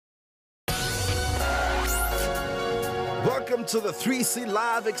Welcome to the 3C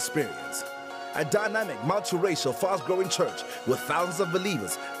Live Experience, a dynamic, multiracial, fast-growing church with thousands of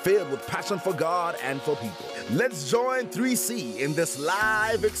believers filled with passion for God and for people. Let's join 3C in this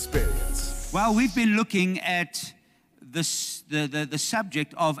live experience. Well, we've been looking at the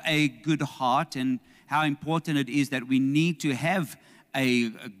subject of a good heart and how important it is that we need to have a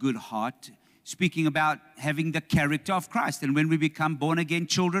good heart, speaking about having the character of Christ. And when we become born-again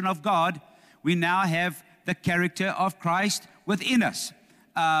children of God, we now have the character of Christ within us.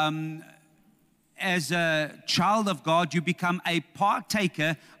 As a child of God, you become a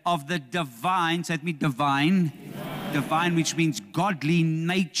partaker of the divine, say with me, divine, which means godly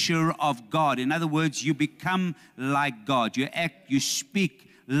nature of God. In other words, you become like God. You act, you speak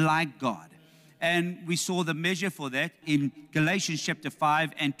like God. And we saw the measure for that in Galatians chapter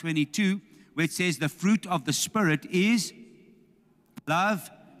 5 and 22, where it says the fruit of the Spirit is love,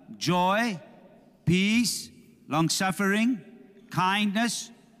 joy, peace, long-suffering, kindness,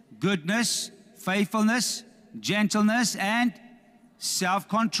 goodness, faithfulness, gentleness, and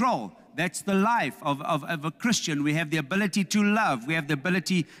self-control. That's the life of a Christian. We have the ability to love. We have the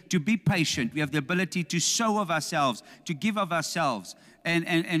ability to be patient. We have the ability to sow of ourselves, to give of ourselves,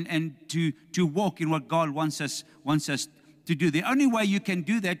 and to walk in what God wants us to do. The only way you can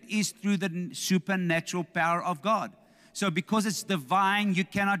do that is through the supernatural power of God. So because it's divine, you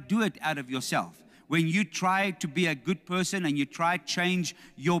cannot do it out of yourself. When you try to be a good person and you try to change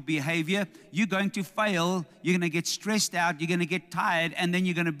your behavior, you're going to fail, you're going to get stressed out, you're going to get tired, and then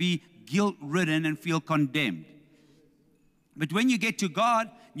you're going to be guilt-ridden and feel condemned. But when you get to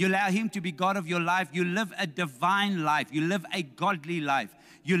God, you allow Him to be God of your life, you live a divine life, you live a godly life,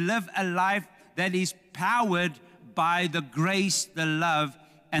 you live a life that is powered by the grace, the love,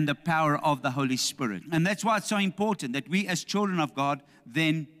 and the power of the Holy Spirit. And that's why it's so important that we as children of God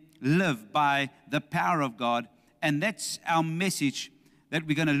then live by the power of God. And that's our message that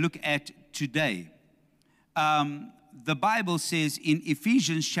we're going to look at today. The Bible says in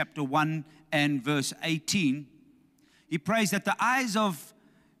Ephesians chapter 1 and verse 18, He prays that the eyes of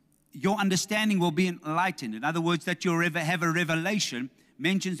your understanding will be enlightened. In other words, that you'll have a revelation.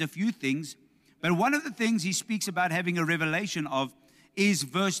 Mentions a few things. But one of the things He speaks about having a revelation of is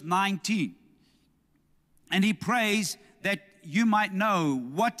verse 19. And He prays that you might know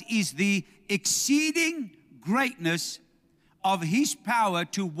what is the exceeding greatness of His power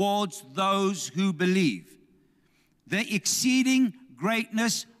towards those who believe. The exceeding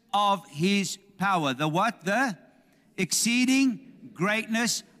greatness of His power. The what? The exceeding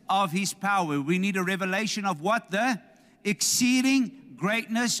greatness of His power. We need a revelation of what? The exceeding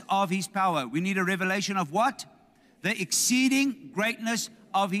greatness of His power. We need a revelation of what? The exceeding greatness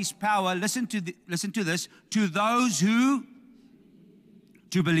of His power. Listen to this. To those who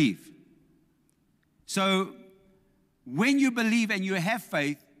to believe. So when you believe and you have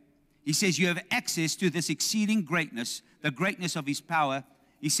faith, He says you have access to this exceeding greatness, the greatness of His power.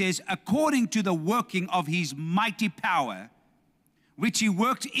 He says, according to the working of His mighty power, which He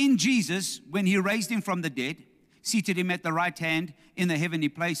worked in Jesus when He raised Him from the dead, seated Him at the right hand in the heavenly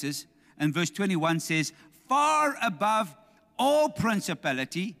places. And verse 21 says, far above all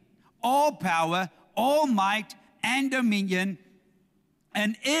principality, all power, all might, and dominion,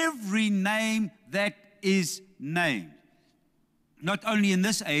 and every name that is named. Not only in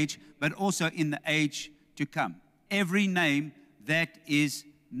this age, but also in the age to come. Every name that is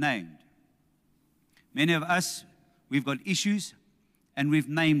named. Many of us, we've got issues, and we've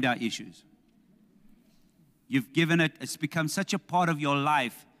named our issues. You've given it, it's become such a part of your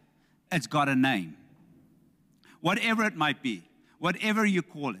life, it's got a name. Whatever it might be, whatever you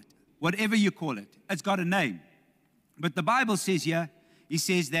call it, it's got a name. But the Bible says here, He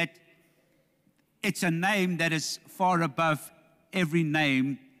says that it's a name that is far above every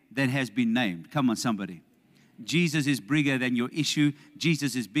name that has been named. Come on, somebody. Jesus is bigger than your issue.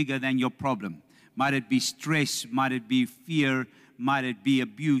 Jesus is bigger than your problem. Might it be stress, might it be fear, might it be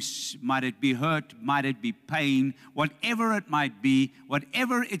abuse, might it be hurt, might it be pain, whatever it might be,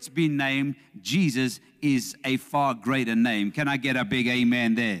 whatever it's been named, Jesus is a far greater name. Can I get a big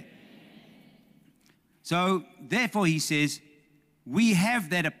amen there? So, therefore, He says, we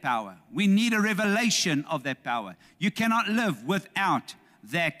have that power. We need a revelation of that power. You cannot live without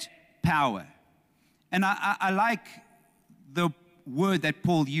that power. And I like the word that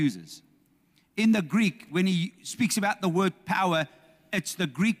Paul uses. In the Greek, when he speaks about the word power, it's the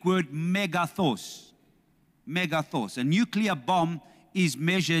Greek word megathos. Megathos. A nuclear bomb is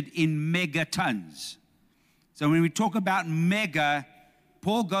measured in megatons. So when we talk about mega,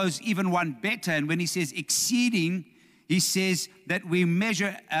 Paul goes even one better, and when he says exceeding, he says that we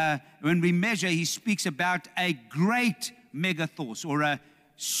measure, when we measure, he speaks about a great megathos or a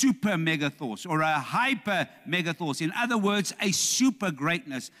super megathos or a hyper megathos. In other words, a super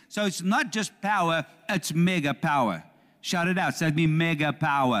greatness. So it's not just power, it's mega power. Shout it out. Say it me, mega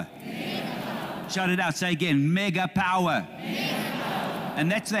power. Mega power. Shout it out. Say again, mega power. Mega power.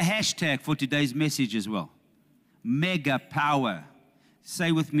 And that's the hashtag for today's message as well. Mega power.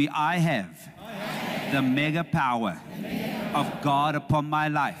 Say with me, I have the mega power of God upon my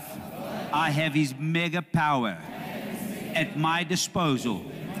life. I have his mega power at my disposal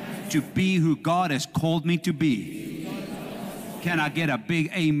to be who God has called me to be. Can I get a big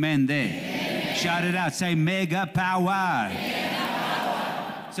amen there? Shout it out. Say mega power.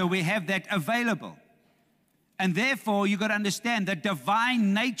 So we have that available. And therefore, you've got to understand the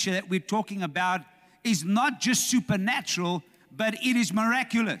divine nature that we're talking about is not just supernatural, but it is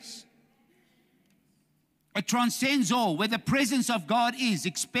miraculous. It transcends all. Where the presence of God is,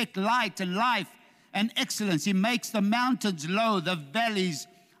 expect light and life and excellence. He makes the mountains low, the valleys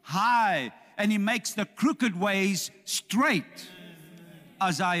high, and he makes the crooked ways straight.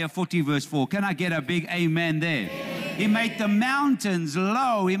 Isaiah 40 verse 4. Can I get a big amen there? He made the mountains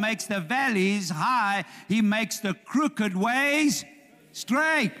low. He makes the valleys high. He makes the crooked ways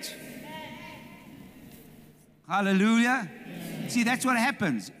straight. Hallelujah. See, that's what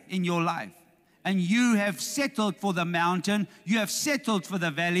happens in your life. And you have settled for the mountain, you have settled for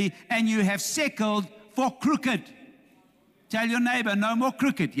the valley, and you have settled for crooked. Tell your neighbor, no more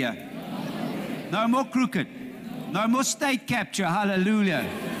crooked here. No more crooked. No more state capture. Hallelujah.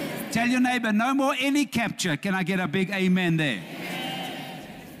 Tell your neighbor, no more any capture. Can I get a big amen there?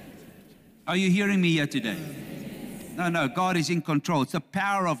 Are you hearing me here today? No, God is in control. It's the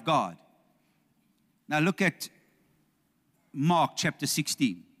power of God. Now look at Mark chapter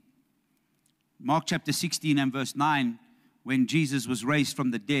 16. Mark chapter 16 and verse 9, when Jesus was raised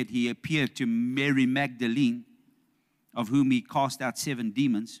from the dead, he appeared to Mary Magdalene, of whom he cast out 7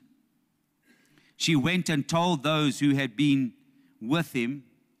 demons. She went and told those who had been with him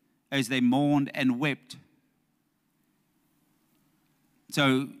as they mourned and wept.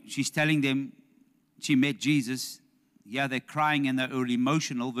 So she's telling them she met Jesus. Yeah, they're crying and they were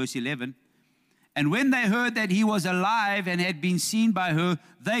emotional, verse 11. And when they heard that he was alive and had been seen by her,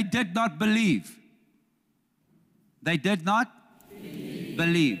 they did not believe. They did not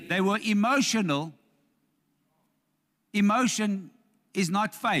believe. They were emotional. Emotion is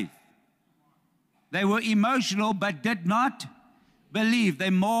not faith. They were emotional but did not believe. They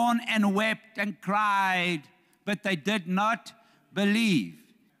mourned and wept and cried, but they did not believe.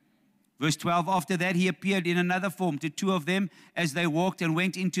 Verse 12, after that he appeared in another form to 2 of them as they walked and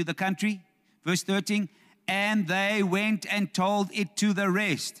went into the country. Verse 13, and they went and told it to the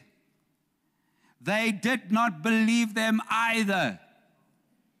rest. They did not believe them either.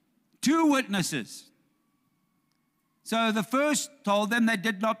 2 witnesses. So the first told them they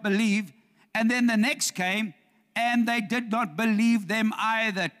did not believe, and then the next came, and they did not believe them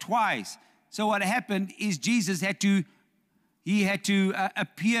either, twice. So what happened is Jesus had to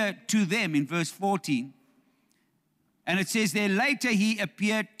appear to them in verse 14. And it says there, later he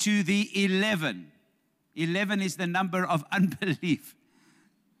appeared to the 11. 11 is the number of unbelief.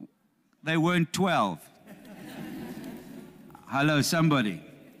 They weren't 12. Hello, somebody.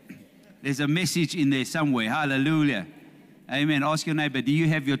 There's a message in there somewhere. Hallelujah. Amen. Ask your neighbor, do you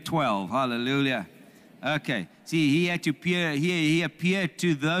have your 12? Hallelujah. Okay. See, he had to appear here. He appeared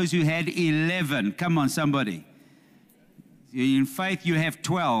to those who had 11. Come on, somebody. In faith, you have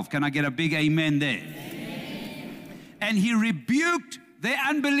 12. Can I get a big amen there? And he rebuked their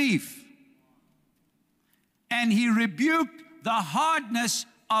unbelief. And he rebuked the hardness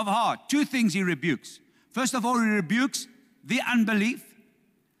of heart. 2 things he rebukes. First of all, he rebukes the unbelief.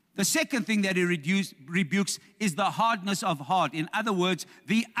 The second thing that he rebukes is the hardness of heart. In other words,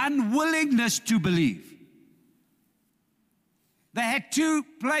 the unwillingness to believe. They had 2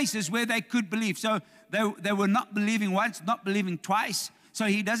 places where they could believe. So they were not believing once, not believing twice. So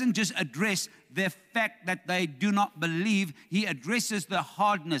he doesn't just address the fact that they do not believe. He addresses the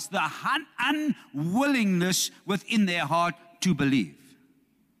hardness, the unwillingness within their heart to believe.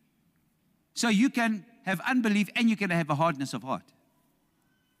 So you can have unbelief and you can have a hardness of heart.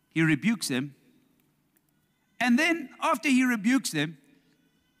 He rebukes them. And then after he rebukes them,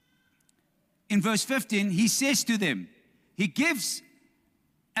 in verse 15, he says to them, he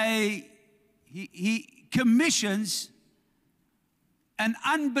commissions an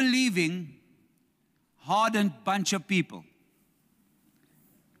unbelieving, hardened bunch of people.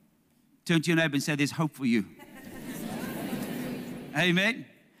 Turn to your neighbor and say, there's hope for you. Amen.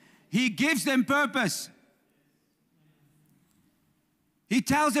 He gives them purpose. He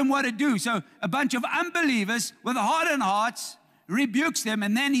tells them what to do. So a bunch of unbelievers with hardened hearts rebukes them,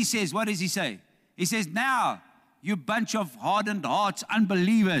 and then he says, what does he say? He says, now, you bunch of hardened hearts,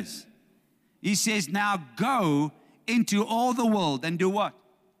 unbelievers. He says, now go into all the world and do what?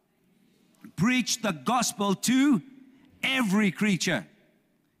 Preach the gospel to every creature.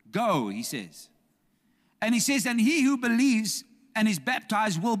 Go, he says. And he says, and he who believes and is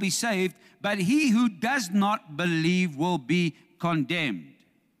baptized will be saved, but he who does not believe will be condemned.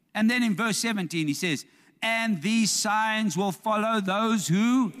 And then in verse 17 he says, and these signs will follow those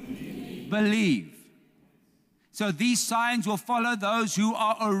who believe. So these signs will follow those who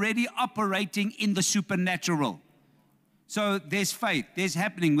are already operating in the supernatural. So there's faith, there's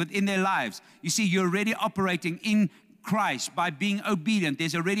happening within their lives. You see, you're already operating in Christ by being obedient.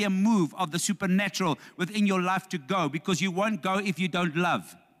 There's already a move of the supernatural within your life to go, because you won't go if you don't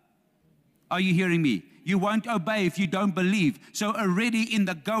love. Are you hearing me? You won't obey if you don't believe. So already in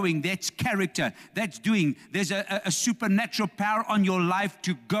the going, that's character, that's doing. There's a supernatural power on your life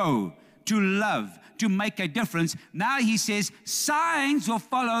to go, to love, to make a difference. Now he says, signs will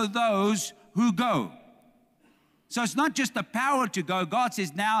follow those who go. So it's not just the power to go. God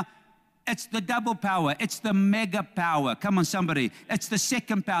says now it's the double power. It's the mega power. Come on, somebody. It's the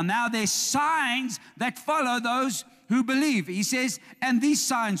second power. Now there's signs that follow those who believe. He says, and these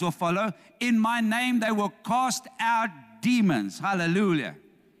signs will follow. In my name they will cast out demons. Hallelujah.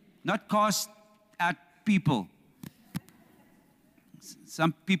 Not cast out people.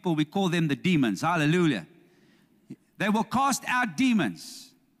 Some people, we call them the demons. Hallelujah. They will cast out demons.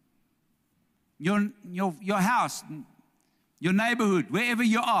 Your house, your neighborhood, wherever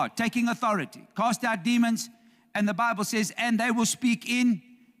you are, taking authority. Cast out demons. And the Bible says, and they will speak in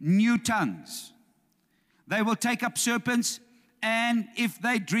new tongues. They will take up serpents, and if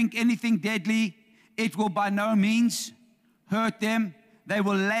they drink anything deadly, it will by no means hurt them. They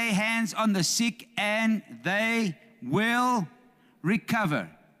will lay hands on the sick, and they will recover.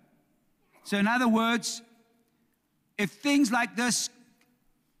 So in other words, if things like this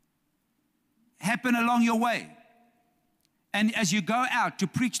happen along your way, and as you go out to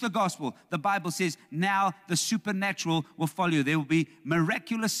preach the gospel, the Bible says now the supernatural will follow you. There will be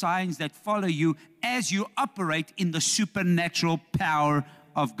miraculous signs that follow you as you operate in the supernatural power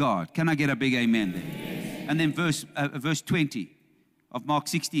of God. Can I get a big amen there? Yes. And then verse 20 of Mark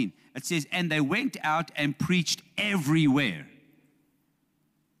 16, it says, and they went out and preached everywhere.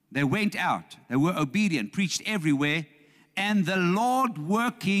 They went out. They were obedient, preached everywhere, and the Lord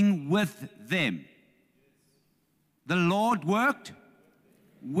working with them. The Lord worked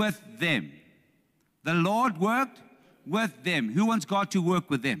with them. The Lord worked with them. Who wants God to work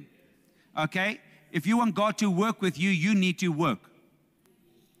with them? Okay? If you want God to work with you, you need to work.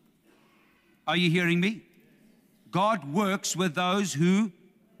 Are you hearing me? God works with those who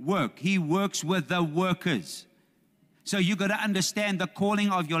work. He works with the workers. So you got to understand the calling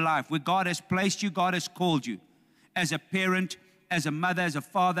of your life. Where God has placed you, God has called you. As a parent, as a mother, as a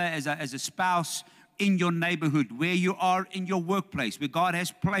father, as a spouse, in your neighborhood, where you are in your workplace, where God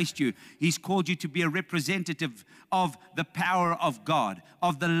has placed you. He's called you to be a representative of the power of God,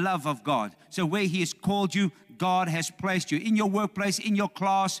 of the love of God. So where He has called you, God has placed you. In your workplace, in your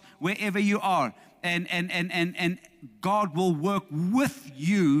class, wherever you are. And God will work with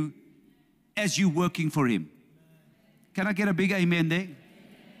you as you're working for Him. Can I get a big amen there?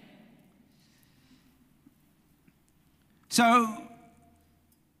 So,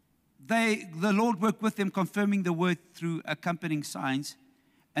 the Lord worked with them, confirming the word through accompanying signs.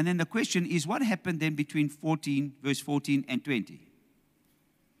 And then the question is, what happened then between verse 14 and 20?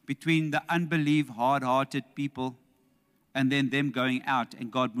 Between the unbelief, hard-hearted people, and then them going out and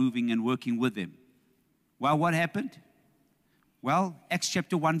God moving and working with them. Well, what happened? Well, Acts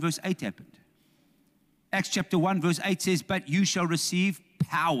chapter 1 verse 8 happened. Acts chapter 1 verse 8 says, but you shall receive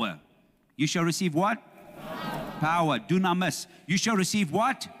power. You shall receive what? Power. Do not miss. You shall receive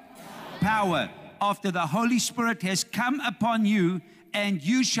what? Power. After the Holy Spirit has come upon you, and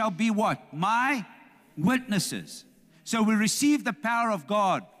you shall be what? My witnesses. So we receive the power of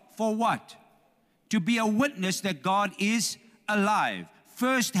God for what? To be a witness that God is alive.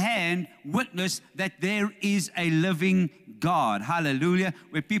 First-hand witness that there is a living God. Hallelujah.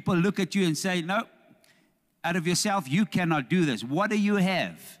 Where people look at you and say, no, out of yourself, you cannot do this. What do you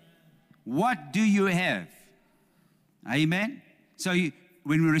have? What do you have? Amen. So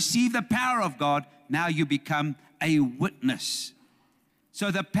when we receive the power of God, now you become a witness.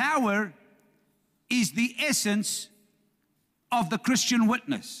 So the power is the essence of the Christian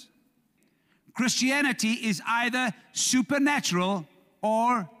witness. Christianity is either supernatural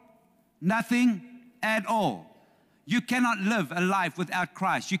or nothing at all. You cannot live a life without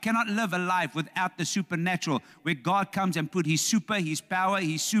Christ. You cannot live a life without the supernatural, where God comes and put His power,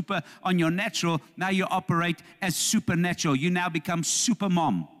 His super on your natural. Now you operate as supernatural. You now become super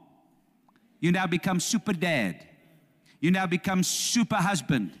mom. You now become super dad. You now become super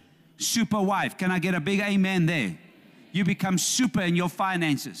husband, super wife. Can I get a big amen there? You become super in your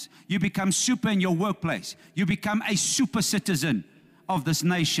finances. You become super in your workplace. You become a super citizen of this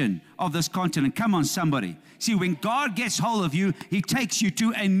nation, of this continent. Come on, somebody. See, when God gets hold of you, He takes you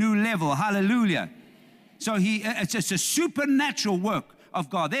to a new level. Hallelujah. So it's a supernatural work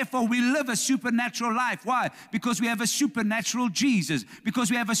of God. Therefore, we live a supernatural life. Why? Because we have a supernatural Jesus. Because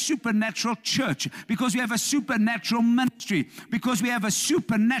we have a supernatural church. Because we have a supernatural ministry. Because we have a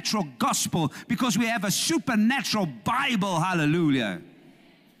supernatural gospel. Because we have a supernatural Bible. Hallelujah.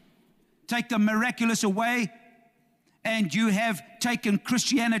 Take the miraculous away, and you have taken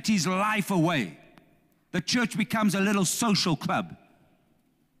Christianity's life away. The church becomes a little social club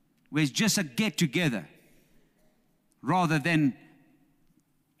where it's just a get-together rather than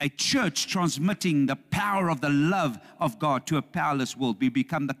a church transmitting the power of the love of God to a powerless world. We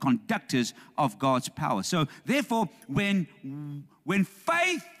become the conductors of God's power. So therefore, when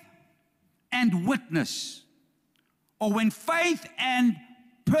faith and witness, or when faith and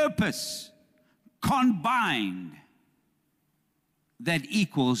purpose combined, that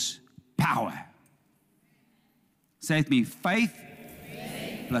equals power. Say with me, faith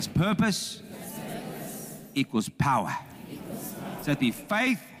plus purpose equals power. Say with me,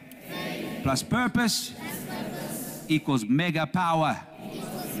 faith plus purpose equals mega power.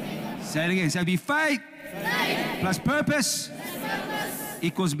 Say it again. Say with me, faith plus purpose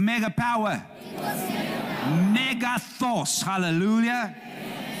equals mega power. Megathos. Hallelujah.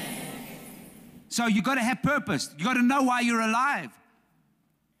 So you got to have purpose. You got to know why you're alive.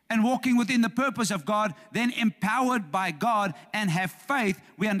 And walking within the purpose of God, then empowered by God and have faith,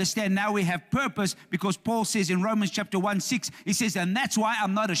 we understand now we have purpose, because Paul says in Romans chapter 1:6, he says, and that's why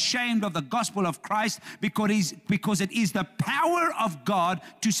I'm not ashamed of the gospel of Christ, because it is the power of God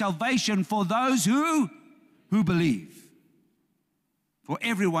to salvation for those who believe. For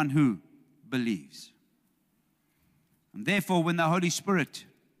everyone who believes. And therefore, when the Holy Spirit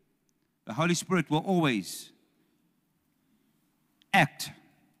will always act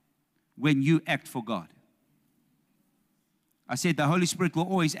when you act for God. I said the Holy Spirit will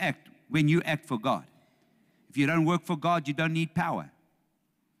always act when you act for God. If you don't work for God, you don't need power.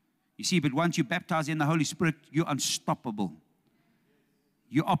 You see, but once you baptize in the Holy Spirit, you're unstoppable.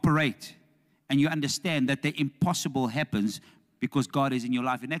 You operate and you understand that the impossible happens because God is in your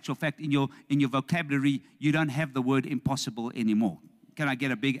life. In actual fact, in your vocabulary, you don't have the word impossible anymore. Can I get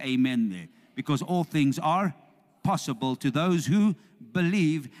a big amen there? Because all things are possible to those who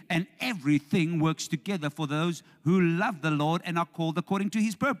believe, and everything works together for those who love the Lord and are called according to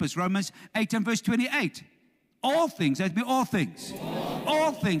His purpose. Romans 8 and verse 28. All things, that means all things.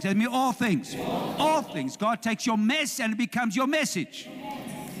 All things, that means all things. All things. God takes your mess and it becomes your message.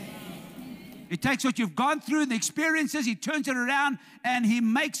 He takes what you've gone through, the experiences, He turns it around and He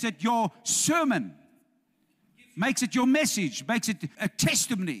makes it your sermon. Makes it your message, makes it a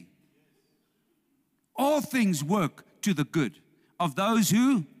testimony. All things work to the good of those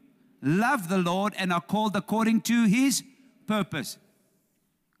who love the Lord and are called according to His purpose.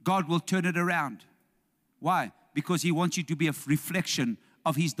 God will turn it around. Why? Because He wants you to be a reflection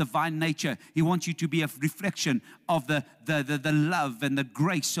of His divine nature. He wants you to be a reflection of the love and the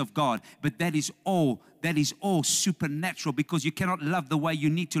grace of God. But that is all supernatural, because you cannot love the way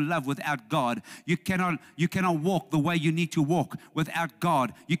you need to love without God. You cannot walk the way you need to walk without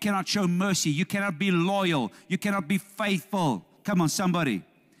God. You cannot show mercy. You cannot be loyal. You cannot be faithful. Come on, somebody.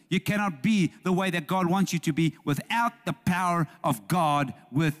 You cannot be the way that God wants you to be without the power of God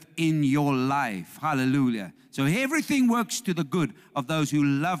within your life. Hallelujah. So everything works to the good of those who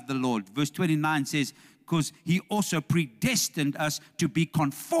love the Lord. Verse 29 says, because He also predestined us to be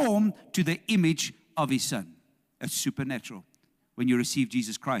conformed to the image of His Son. That's supernatural when you receive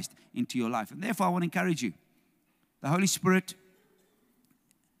Jesus Christ into your life. And therefore, I want to encourage you. The Holy Spirit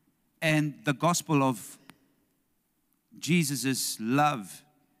and the gospel of Jesus' love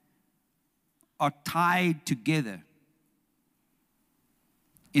are tied together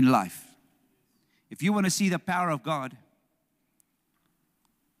in life. If you want to see the power of God,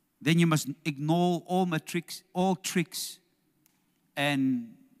 then you must ignore all tricks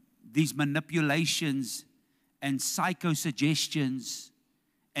and these manipulations and psychosuggestions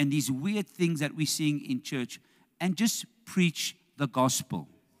and these weird things that we're seeing in church, and just preach the gospel.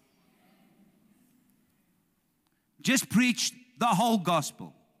 Just preach the whole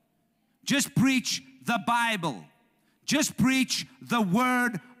gospel. Just preach the Bible. Just preach the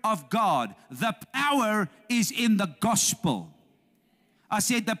word of God. The power is in the gospel. I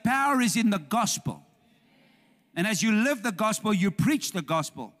said the power is in the gospel. And as you live the gospel, you preach the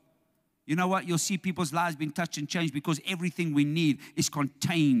gospel. You know what? You'll see people's lives being touched and changed because everything we need is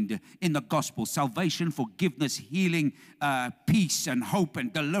contained in the gospel. Salvation, forgiveness, healing, peace and hope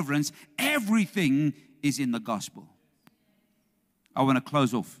and deliverance. Everything is in the gospel. I want to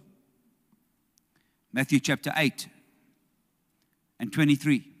close off. Matthew chapter 8 and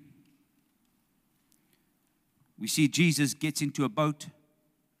 23. We see Jesus gets into a boat.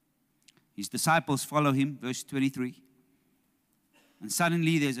 His disciples follow him, verse 23. And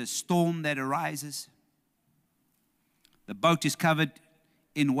suddenly there's a storm that arises. The boat is covered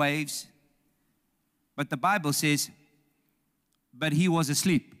in waves. But the Bible says, but he was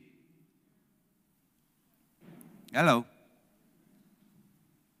asleep. Hello.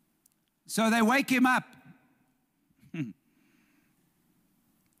 So they wake him up.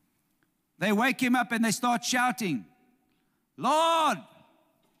 They wake him up and they start shouting, Lord,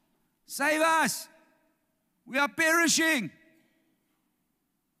 save us. We are perishing.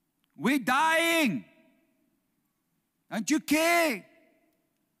 We're dying. Don't you care?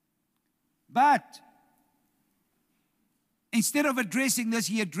 But instead of addressing this,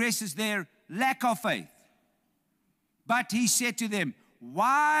 he addresses their lack of faith. But he said to them,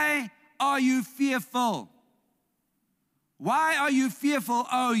 why are you fearful? Why are you fearful,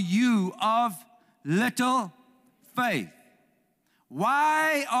 O you of little faith?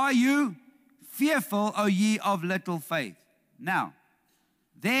 Why are you fearful, O ye of little faith? Now,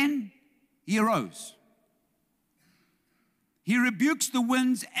 then he arose. He rebukes the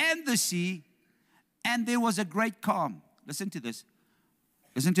winds and the sea, and there was a great calm. Listen to this.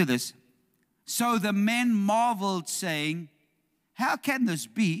 Listen to this. So the men marveled, saying, how can this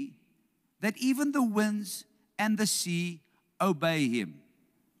be that even the winds and the sea obey him?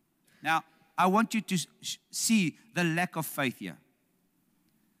 Now, I want you to see the lack of faith here.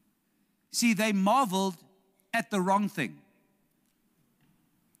 See, they marveled at the wrong thing.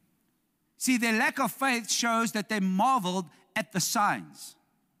 See, their lack of faith shows that they marveled at the signs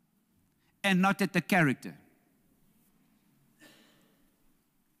and not at the character.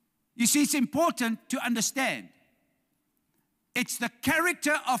 You see, it's important to understand. It's the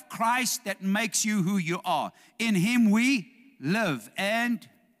character of Christ that makes you who you are. In him we live and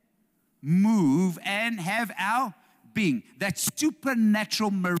move and have our being. That's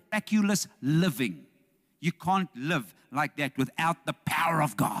supernatural, miraculous living. You can't live like that without the power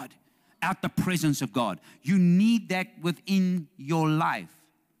of God, without the presence of God. You need that within your life.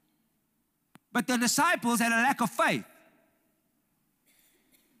 But the disciples had a lack of faith.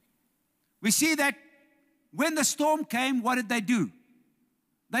 We see that when the storm came, what did they do?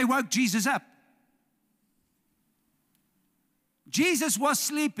 They woke Jesus up. Jesus was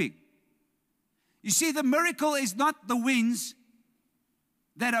sleeping. You see, the miracle is not the winds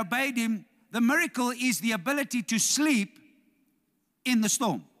that obeyed him. The miracle is the ability to sleep in the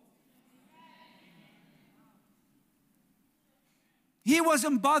storm. He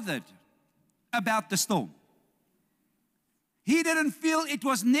wasn't bothered about the storm. He didn't feel it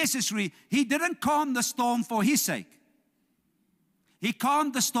was necessary. He didn't calm the storm for his sake. He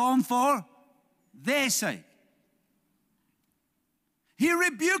calmed the storm for their sake. He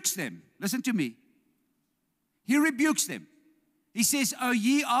rebukes them. Listen to me. He rebukes them. He says, O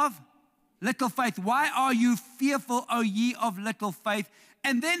ye of little faith, why are you fearful, O ye of little faith?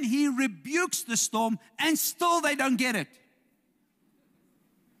 And then he rebukes the storm, and still they don't get it.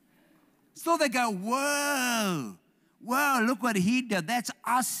 Still they go, whoa. Wow, look what he did. That's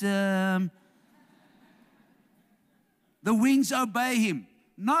awesome. The winds obey him,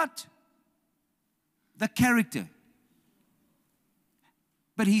 not the character.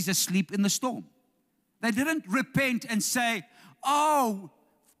 But he's asleep in the storm. They didn't repent and say, oh,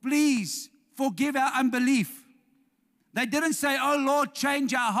 please forgive our unbelief. They didn't say, oh, Lord,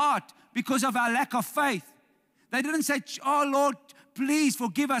 change our heart because of our lack of faith. They didn't say, oh, Lord, please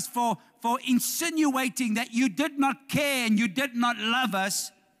forgive us for insinuating that you did not care and you did not love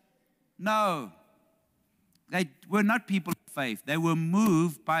us. No. They were not people of faith. They were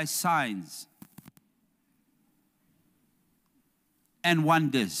moved by signs and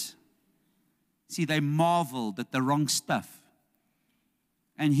wonders. See, they marveled at the wrong stuff.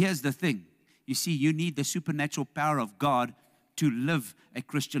 And here's the thing. You see, you need the supernatural power of God to live a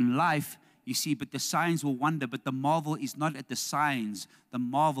Christian life. You see, but the signs will wonder, but the marvel is not at the signs. The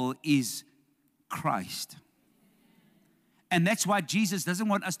marvel is Christ. And that's why Jesus doesn't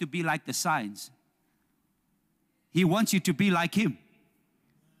want us to be like the signs. He wants you to be like him.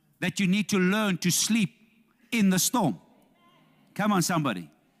 That you need to learn to sleep in the storm? Come on, somebody.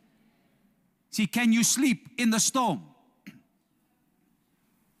 See, can you sleep in the storm?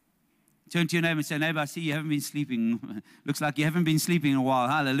 Turn to your neighbor and say, neighbor, I see you haven't been sleeping. Looks like you haven't been sleeping in a while.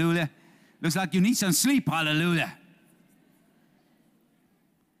 Hallelujah. Looks like you need some sleep. Hallelujah.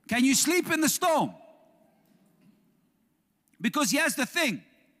 Can you sleep in the storm? Because here's the thing.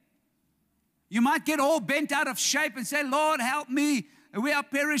 You might get all bent out of shape and say, Lord, help me. We are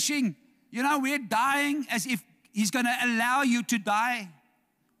perishing. You know, we're dying, as if He's going to allow you to die.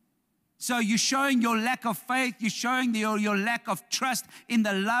 So you're showing your lack of faith. You're showing your lack of trust in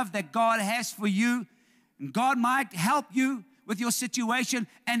the love that God has for you. And God might help you with your situation,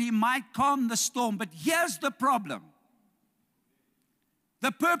 and He might calm the storm. But here's the problem.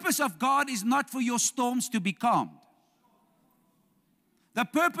 The purpose of God is not for your storms to be calmed. The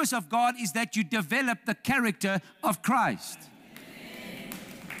purpose of God is that you develop the character of Christ.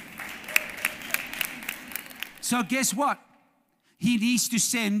 So guess what? He needs to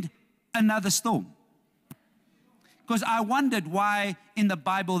send another storm. Because I wondered why in the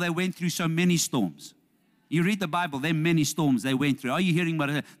Bible they went through so many storms. You read the Bible, there are many storms they went through. Are you hearing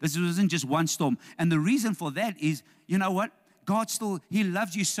what? This wasn't just one storm. And the reason for that is, you know what? God He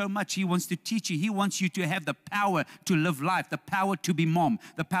loves you so much. He wants to teach you. He wants you to have the power to live life, the power to be mom,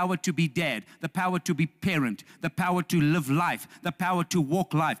 the power to be dad, the power to be parent, the power to live life, the power to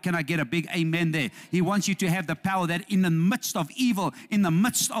walk life. Can I get a big amen there? He wants you to have the power that in the midst of evil, in the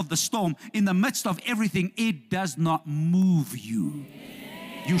midst of the storm, in the midst of everything, it does not move you.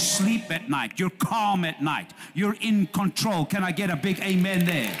 You sleep at night. You're calm at night. You're in control. Can I get a big amen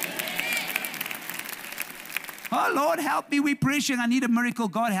there? Oh, Lord, help me. We're preaching. I need a miracle.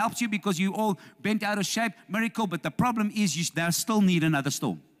 God helps you because you all bent out of shape. Miracle. But the problem is you now still need another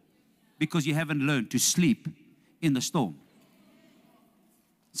storm because you haven't learned to sleep in the storm.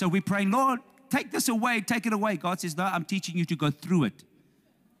 So we're praying, Lord, take this away. Take it away. God says, no, I'm teaching you to go through it.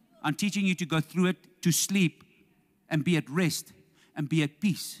 I'm teaching you to go through it, to sleep and be at rest and be at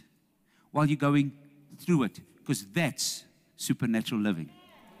peace while you're going through it, because that's supernatural living.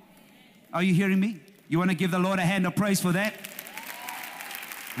 Are you hearing me? You want to give the Lord a hand of praise for that?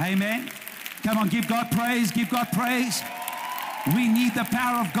 Amen. Come on, give God praise. Give God praise. We need the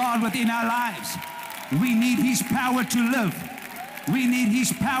power of God within our lives. We need His power to live. We need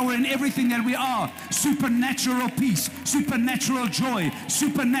His power in everything that we are. Supernatural peace, supernatural joy,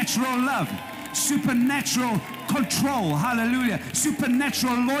 supernatural love, supernatural control. Hallelujah.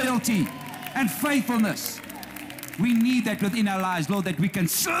 Supernatural loyalty and faithfulness. We need that within our lives, Lord, that we can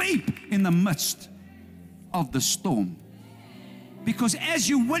sleep in the midst of the storm. Because as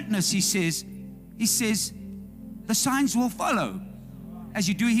you witness, He says, the signs will follow. As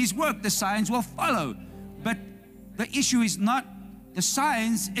you do His work, the signs will follow. But the issue is not the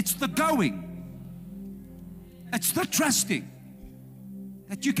signs, it's the going. It's the trusting.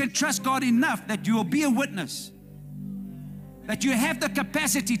 That you can trust God enough that you will be a witness. That you have the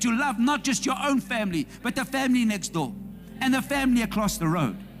capacity to love not just your own family, but the family next door and the family across the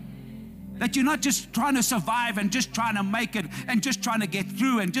road. That you're not just trying to survive and just trying to make it and just trying to get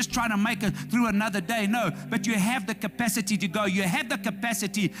through and just trying to make it through another day. No, but you have the capacity to go. You have the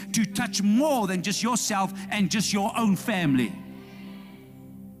capacity to touch more than just yourself and just your own family.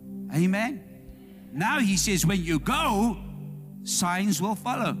 Amen. Now He says, when you go, signs will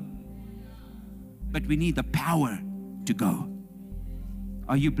follow. But we need the power to go.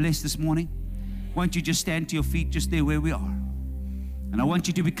 Are you blessed this morning? Why don't you just stand to your feet just there where we are? And I want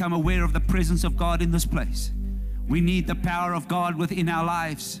you to become aware of the presence of God in this place. We need the power of God within our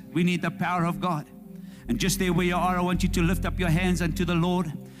lives. We need the power of God. And just there where you are, I want you to lift up your hands unto the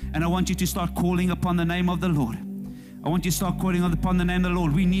Lord. And I want you to start calling upon the name of the Lord. I want you to start calling upon the name of the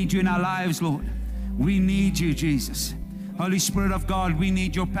Lord. We need you in our lives, Lord. We need you, Jesus. Holy Spirit of God, we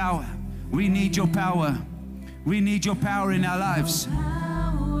need your power. We need your power. We need your power in our lives.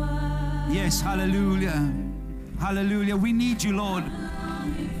 Yes, hallelujah. Hallelujah. We need you, Lord.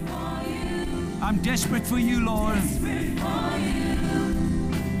 I'm desperate for you, Lord.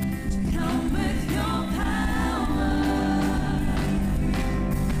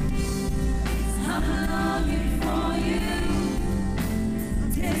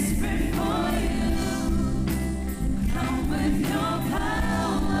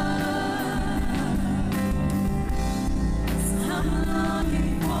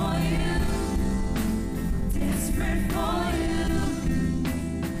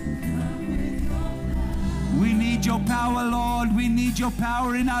 Power, Lord. We need your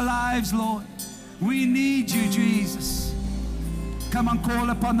power in our lives, Lord. We need you, Jesus. Come on, call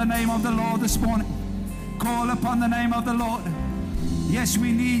upon the name of the Lord this morning. Call upon the name of the Lord. Yes,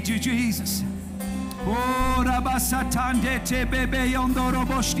 we need you, Jesus.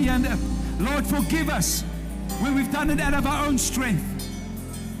 Lord, forgive us when we've done it out of our own strength.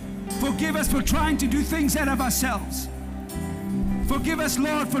 Forgive us for trying to do things out of ourselves. Forgive us,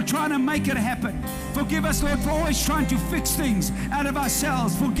 Lord, for trying to make it happen. Forgive us, Lord, for always trying to fix things out of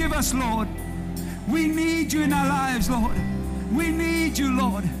ourselves. Forgive us, Lord. We need you in our lives, Lord. We need you,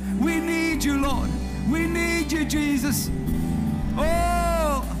 Lord. We need you, Lord. We need you, Jesus.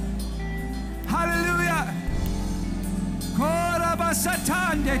 Oh, hallelujah.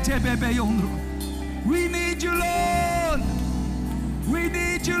 We need you, Lord. We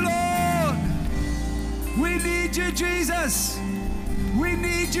need you, Lord. We need you, Jesus. We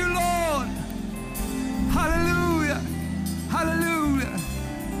need you, Lord. Hallelujah. Hallelujah.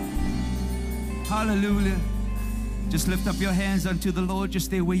 Hallelujah. Just lift up your hands unto the Lord, just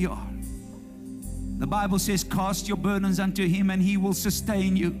there where you are. The Bible says, cast your burdens unto him and he will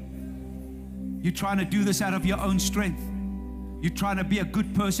sustain you. You're trying to do this out of your own strength. You're trying to be a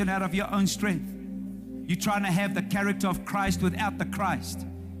good person out of your own strength. You're trying to have the character of Christ without the Christ.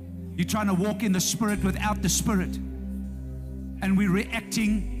 You're trying to walk in the Spirit without the Spirit. And we're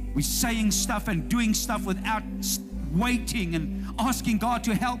reacting, we're saying stuff and doing stuff without waiting and asking God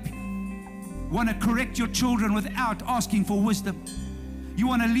to help you. You want to correct your children without asking for wisdom. You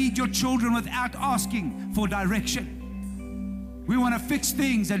want to lead your children without asking for direction. We want to fix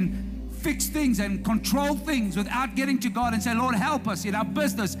things and control things without getting to God and say, Lord, help us in our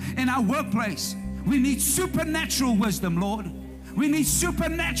business, in our workplace. We need supernatural wisdom, Lord. We need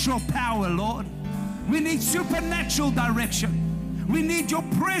supernatural power, Lord. We need supernatural direction. We need your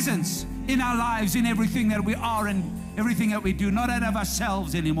presence in our lives, in everything that we are and everything that we do, not out of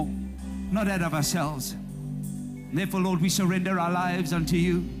ourselves anymore. Not out of ourselves. Therefore, Lord, we surrender our lives unto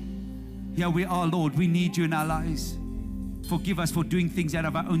you. Here we are, Lord. We need you in our lives. Forgive us for doing things out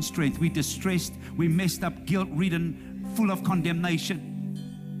of our own strength. We're distressed, we messed up, guilt-ridden, full of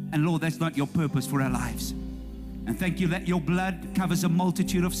condemnation. And Lord, that's not your purpose for our lives. And thank you that your blood covers a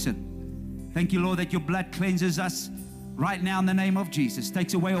multitude of sin. Thank you, Lord, that your blood cleanses us right now in the name of Jesus.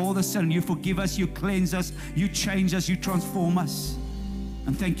 Takes away all the sin. You forgive us, you cleanse us, you change us, you transform us.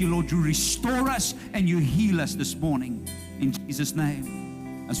 And thank you, Lord, you restore us and you heal us this morning. In Jesus'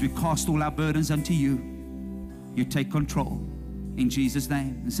 name, as we cast all our burdens unto you, you take control. In Jesus'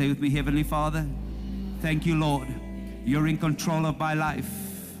 name. And say with me, Heavenly Father, thank you, Lord. You're in control of my life.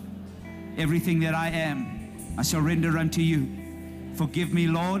 Everything that I am, I surrender unto you. Forgive me,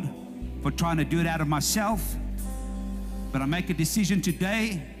 Lord, for trying to do it out of myself. But I make a decision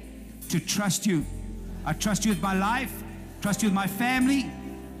today to trust you. I trust you with my life. Trust you with my family,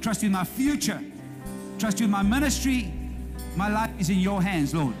 trust you with my future, trust you with my ministry. My life is in your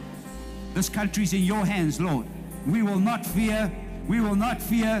hands, Lord. This country is in your hands, Lord. We will not fear, we will not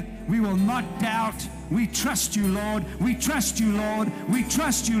fear, we will not doubt. We trust you, Lord. We trust you, Lord. We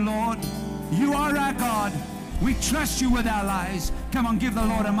trust you, Lord. You are our God. We trust you with our lives. Come on, give the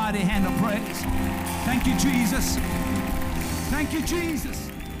Lord a mighty hand of praise. Thank you, Jesus. Thank you, Jesus.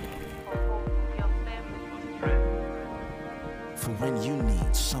 For when you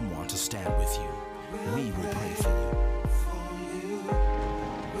need someone to stand with you, we will pray for you.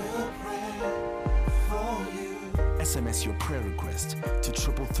 SMS your prayer request to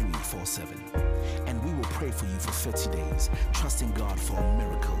 33347, and we will pray for you for 30 days, trusting God for a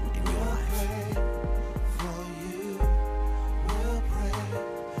miracle in your life.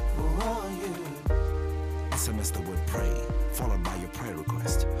 SMS the word pray, followed by your prayer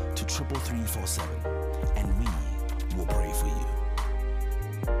request to 33347, and we will pray for you.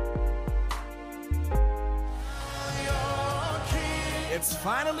 It's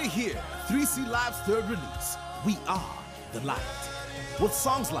finally here, 3C Live's third release, We Are the Light, with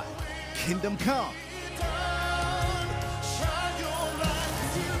songs like Kingdom Come,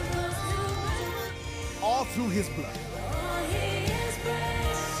 All Through His Blood,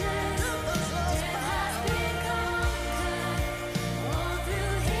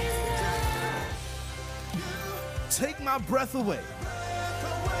 Take My Breath Away,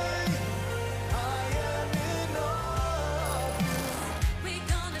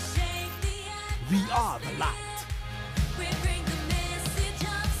 We Are the Light. We bring the message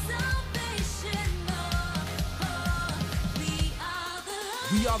of salvation.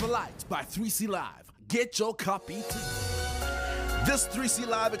 We Are the Light by 3C Live. Get your copy too. This 3C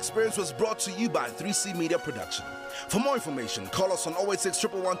Live experience was brought to you by 3C Media Production. For more information, call us on 086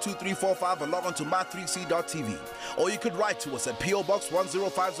 111 2345 or log on to my3c.tv. Or you could write to us at P.O. Box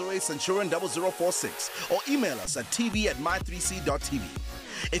 10508 Centurion 0046 or email us at tv@my3c.tv.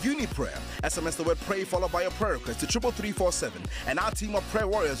 If you need prayer, SMS the word pray followed by your prayer request to 33347, and our team of prayer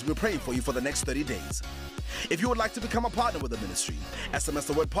warriors will be praying for you for the next 30 days. If you would like to become a partner with the ministry, SMS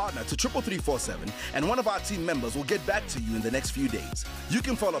the word partner to 33347, and one of our team members will get back to you in the next few days. You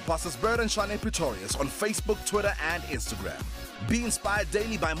can follow Pastors Bird and Shanae Pretorius on Facebook, Twitter, and Instagram. Be inspired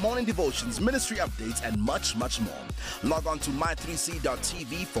daily by morning devotions, ministry updates, and much, much more. Log on to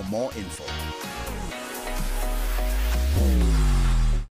my3c.tv for more info.